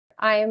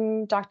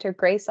I'm Dr.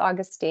 Grace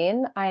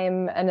Augustine.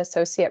 I'm an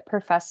associate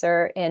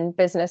professor in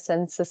business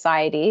and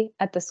society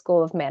at the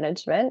School of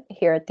Management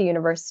here at the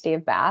University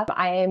of Bath.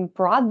 I am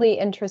broadly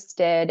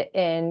interested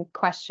in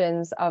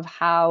questions of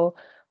how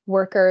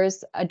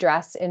workers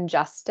address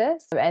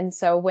injustice. And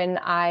so when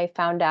I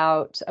found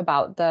out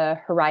about the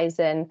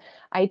Horizon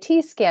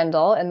IT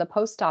scandal and the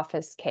post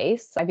office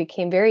case, I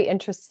became very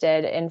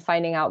interested in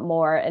finding out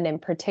more, and in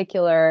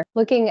particular,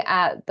 looking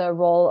at the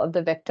role of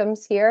the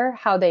victims here,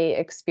 how they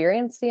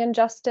experienced the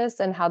injustice,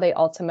 and how they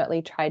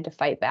ultimately tried to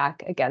fight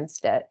back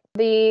against it.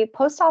 The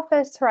post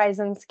office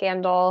Horizon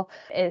scandal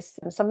is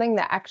something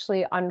that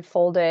actually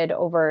unfolded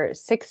over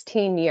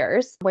 16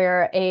 years,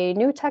 where a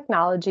new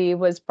technology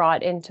was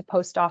brought into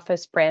post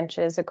office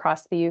branches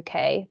across the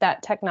UK.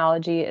 That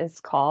technology is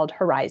called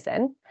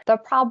Horizon. The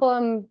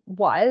problem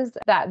was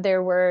that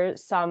there were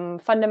some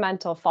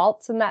fundamental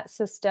faults in that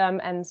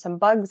system and some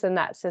bugs in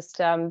that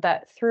system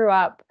that threw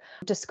up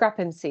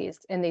discrepancies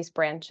in these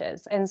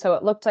branches. And so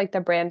it looked like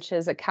the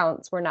branches'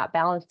 accounts were not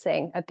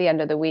balancing at the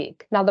end of the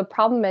week. Now, the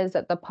problem is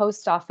that the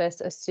post office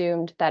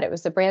assumed that it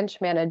was the branch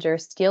manager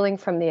stealing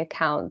from the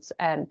accounts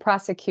and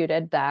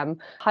prosecuted them.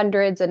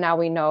 Hundreds, and now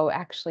we know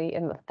actually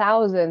in the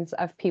thousands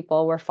of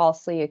people were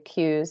falsely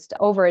accused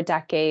over a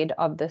decade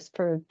of this,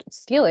 for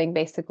stealing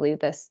basically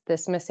this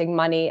missing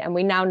money. And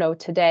we now know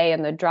today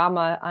in the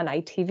drama on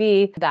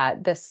ITV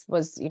that this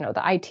was,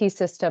 the IT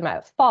system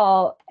at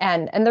fault.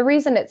 And the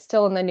reason it's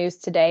still in the news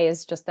today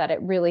is just that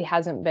it really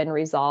hasn't been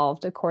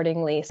resolved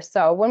accordingly.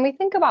 So when we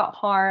think about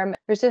harm,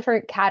 there's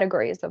different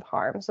categories of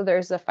harm. So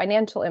there's the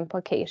financial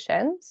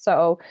implications.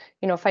 So,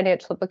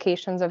 financial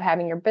implications of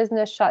having your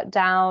business shut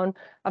down,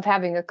 of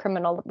having a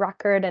criminal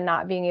record and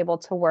not being able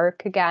to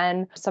work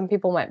again. Some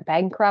people went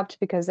bankrupt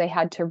because they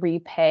had to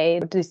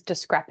repay these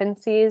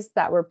discrepancies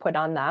that were put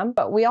on them.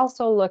 But we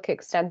also look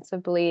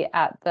extensively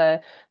at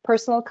the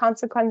personal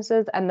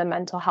consequences and the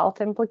mental health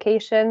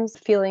implications,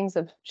 feelings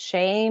of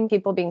shame,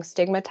 people being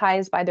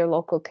stigmatized by their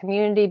local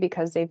community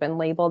because they've been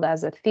labeled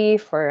as a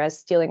thief or as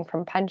stealing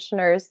from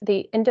pensioners.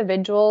 The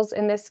individuals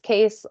in this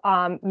case,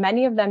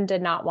 many of them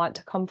did not want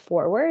to come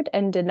forward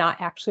and did not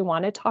actually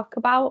want to talk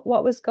about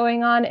what was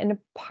going on. And in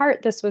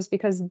part, this was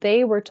because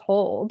they were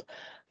told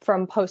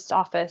from post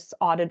office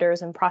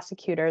auditors and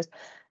prosecutors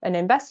and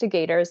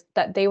investigators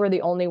that they were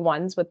the only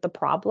ones with the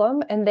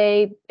problem, and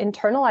they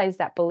internalized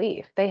that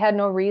belief. They had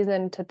no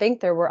reason to think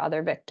there were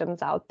other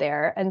victims out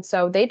there, and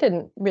so they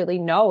didn't really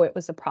know it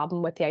was a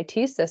problem with the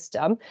IT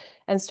system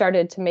and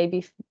started to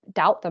maybe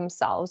doubt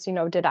themselves.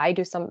 Did I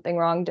do something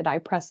wrong? Did I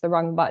press the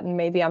wrong button?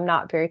 Maybe I'm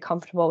not very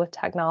comfortable with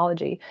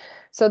technology.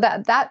 So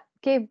that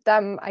gave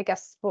them, I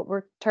guess, what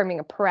we're terming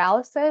a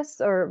paralysis,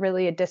 or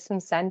really a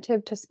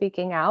disincentive to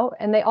speaking out.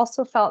 And they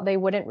also felt they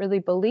wouldn't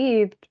really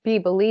be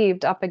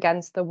believed up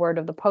against the word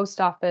of the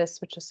post office,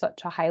 which is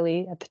such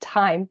a at the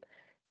time,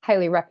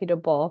 highly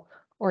reputable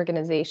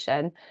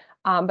organization.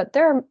 But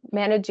there are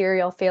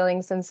managerial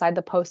failings inside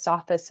the post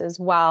office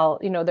as well.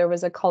 There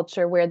was a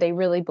culture where they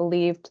really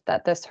believed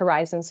that this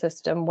Horizon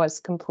system was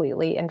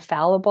completely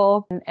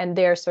infallible, and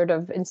their sort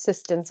of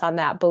insistence on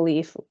that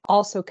belief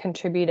also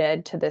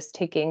contributed to this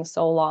taking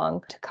so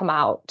long to come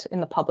out in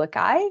the public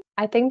eye.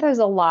 I think there's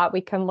a lot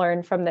we can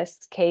learn from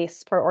this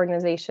case for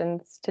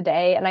organizations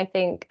today. And I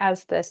think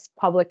as this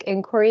public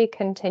inquiry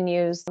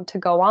continues to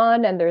go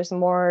on and there's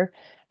more,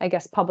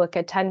 public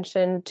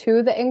attention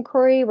to the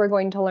inquiry, we're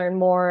going to learn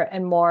more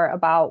and more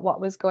about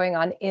what was going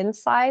on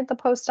inside the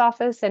post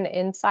office and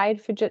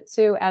inside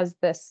Fujitsu as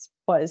this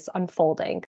was unfolding.